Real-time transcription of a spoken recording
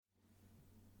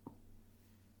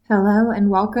Hello and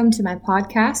welcome to my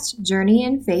podcast, Journey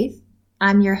in Faith.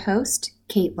 I'm your host,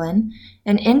 Caitlin,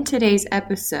 and in today's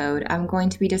episode, I'm going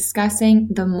to be discussing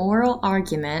the moral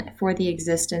argument for the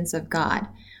existence of God.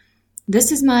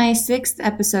 This is my 6th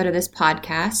episode of this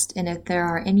podcast, and if there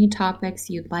are any topics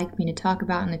you'd like me to talk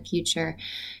about in the future,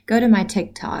 go to my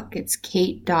TikTok. It's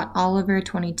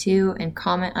kate.oliver22 and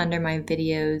comment under my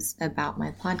videos about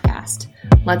my podcast.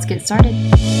 Let's get started.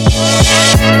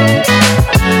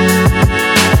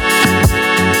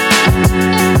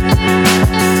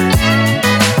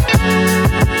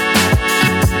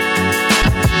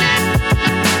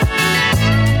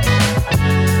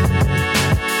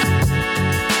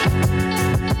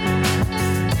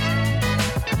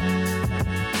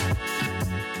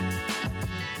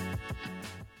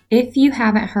 If you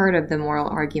haven't heard of the moral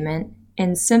argument,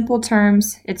 in simple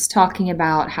terms, it's talking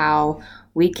about how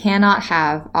we cannot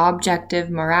have objective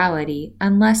morality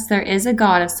unless there is a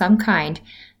God of some kind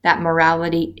that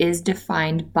morality is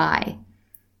defined by.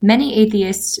 Many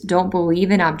atheists don't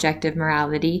believe in objective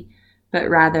morality, but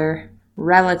rather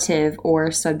relative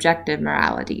or subjective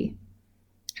morality.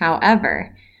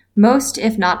 However, most,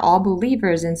 if not all,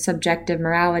 believers in subjective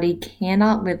morality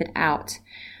cannot live it out.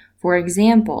 For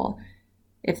example,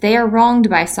 if they are wronged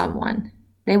by someone,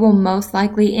 they will most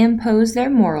likely impose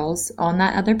their morals on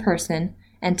that other person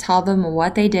and tell them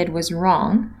what they did was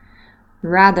wrong,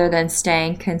 rather than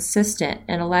staying consistent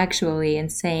intellectually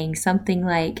and saying something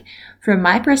like, from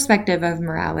my perspective of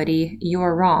morality,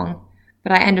 you're wrong,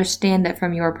 but I understand that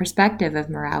from your perspective of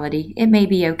morality, it may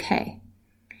be okay.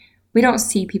 We don't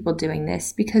see people doing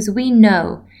this because we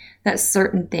know that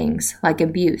certain things, like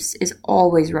abuse, is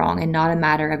always wrong and not a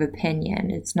matter of opinion.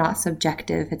 It's not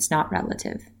subjective, it's not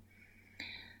relative.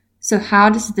 So how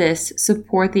does this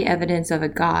support the evidence of a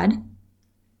God?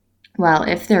 Well,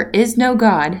 if there is no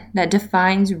God that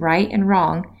defines right and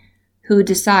wrong, who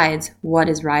decides what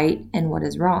is right and what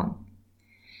is wrong?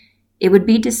 It would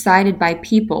be decided by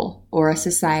people or a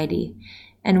society.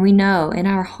 And we know in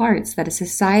our hearts that a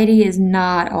society is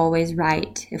not always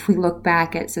right. If we look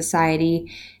back at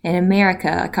society in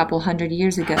America a couple hundred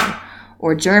years ago,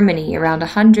 or Germany around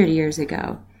 100 years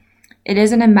ago, it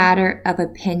isn't a matter of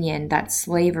opinion that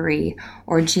slavery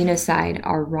or genocide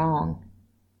are wrong.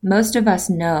 Most of us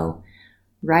know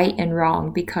right and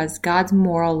wrong because God's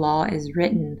moral law is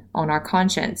written on our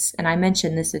conscience, and I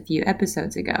mentioned this a few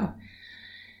episodes ago.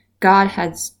 God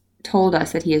has told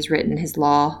us that he has written his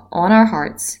law on our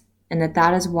hearts, and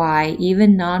that is why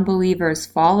even non-believers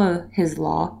follow his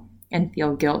law and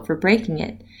feel guilt for breaking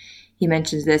it. He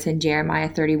mentions this in Jeremiah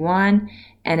 31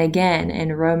 and again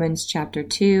in Romans chapter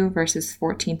 2, verses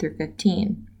 14 through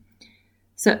 15.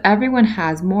 So everyone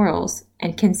has morals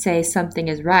and can say something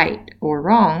is right or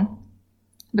wrong,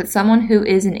 but someone who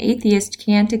is an atheist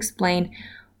can't explain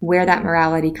where that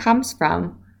morality comes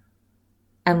from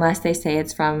unless they say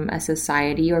it's from a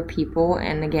society or people,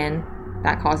 and again,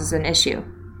 that causes an issue.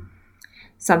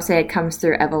 Some say it comes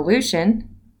through evolution,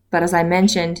 but as I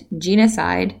mentioned,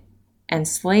 genocide and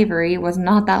slavery was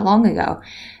not that long ago.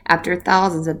 After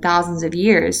thousands and thousands of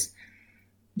years,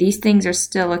 these things are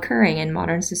still occurring in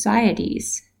modern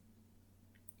societies.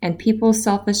 And people's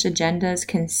selfish agendas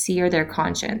can sear their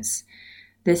conscience.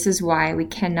 This is why we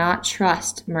cannot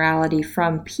trust morality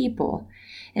from people.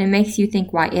 And it makes you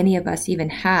think why any of us even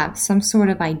have some sort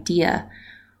of idea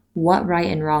what right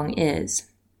and wrong is.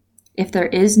 If there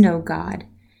is no God,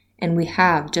 and we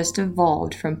have just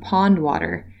evolved from pond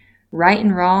water, right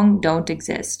and wrong don't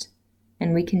exist,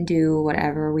 and we can do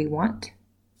whatever we want.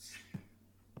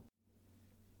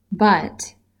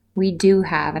 But we do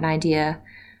have an idea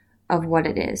of what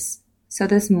it is. So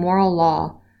this moral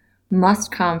law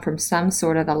must come from some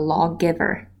sort of a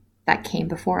lawgiver that came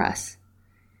before us.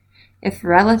 If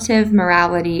relative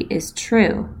morality is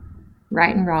true,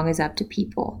 right and wrong is up to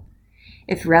people.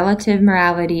 If relative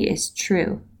morality is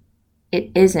true,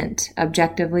 it isn't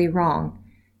objectively wrong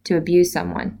to abuse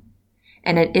someone,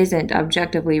 and it isn't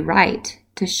objectively right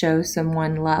to show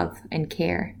someone love and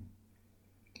care.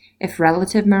 If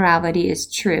relative morality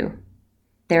is true,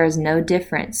 there is no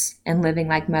difference in living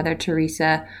like Mother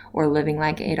Teresa or living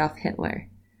like Adolf Hitler.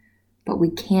 But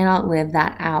we cannot live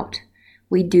that out.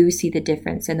 We do see the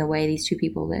difference in the way these two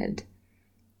people lived.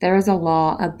 There is a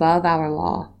law above our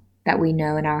law that we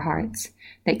know in our hearts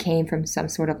that came from some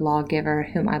sort of lawgiver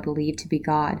whom I believe to be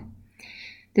God.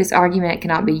 This argument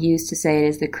cannot be used to say it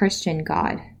is the Christian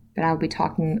God, but I will be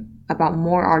talking about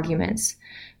more arguments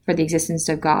for the existence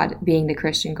of God being the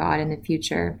Christian God in the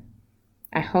future.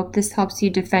 I hope this helps you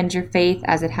defend your faith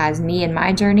as it has me in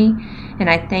my journey, and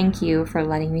I thank you for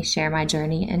letting me share my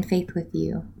journey and faith with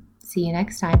you. See you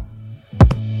next time.